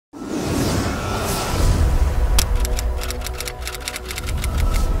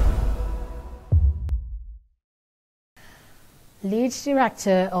Lead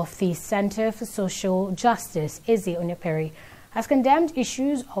Director of the Center for Social Justice, Izzy Onyepere, has condemned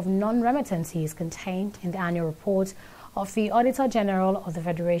issues of non-remittances contained in the annual report of the Auditor General of the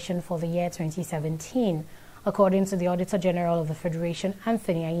Federation for the year 2017. According to the Auditor General of the Federation,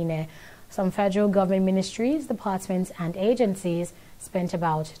 Anthony Aine, some federal government ministries, departments and agencies spent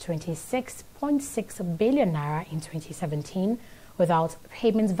about 26.6 billion naira in 2017 without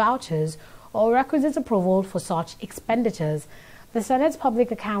payment vouchers or requisite approval for such expenditures. The Senate's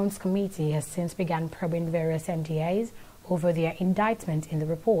Public Accounts Committee has since begun probing various MDAs over their indictment in the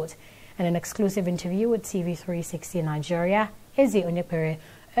report. In an exclusive interview with TV360 Nigeria, Izzy Onyepere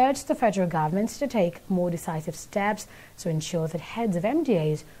urged the federal government to take more decisive steps to ensure that heads of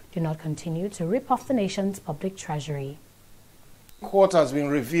MDAs do not continue to rip off the nation's public treasury. What has been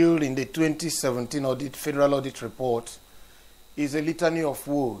revealed in the 2017 Federal Audit Report is a litany of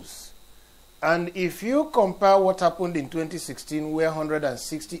woes. And if you compare what happened in 2016, where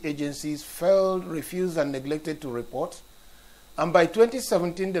 160 agencies failed, refused, and neglected to report, and by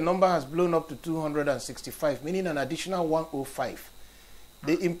 2017, the number has blown up to 265, meaning an additional 105.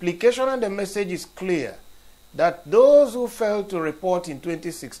 The implication and the message is clear that those who failed to report in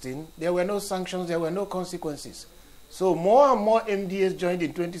 2016, there were no sanctions, there were no consequences. So more and more MDAs joined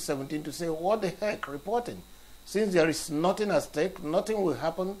in 2017 to say, what the heck, reporting? Since there is nothing at stake, nothing will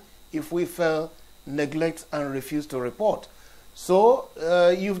happen if we fail, neglect, and refuse to report. So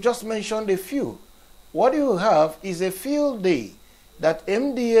you've just mentioned a few. What you have is a field day that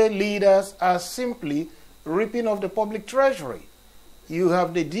MDA leaders are simply ripping off the public treasury. You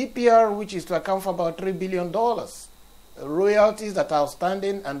have the DPR, which is to account for about $3 billion, royalties that are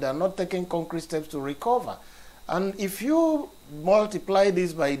outstanding and they are not taking concrete steps to recover. And if you multiply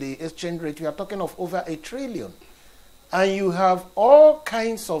this by the exchange rate, you are talking of over $1 trillion. And you have all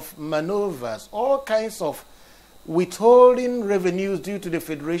kinds of maneuvers, all kinds of withholding revenues due to the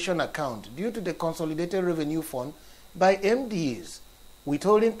Federation account, due to the Consolidated Revenue Fund by MDAs,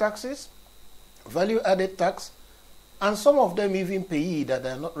 withholding taxes, value-added tax, and some of them even payee that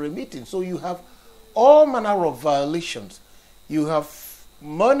they are not remitting. So you have all manner of violations. You have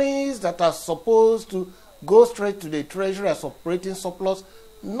monies that are supposed to go straight to the treasury as operating surplus,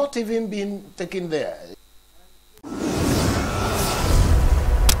 not even being taken there.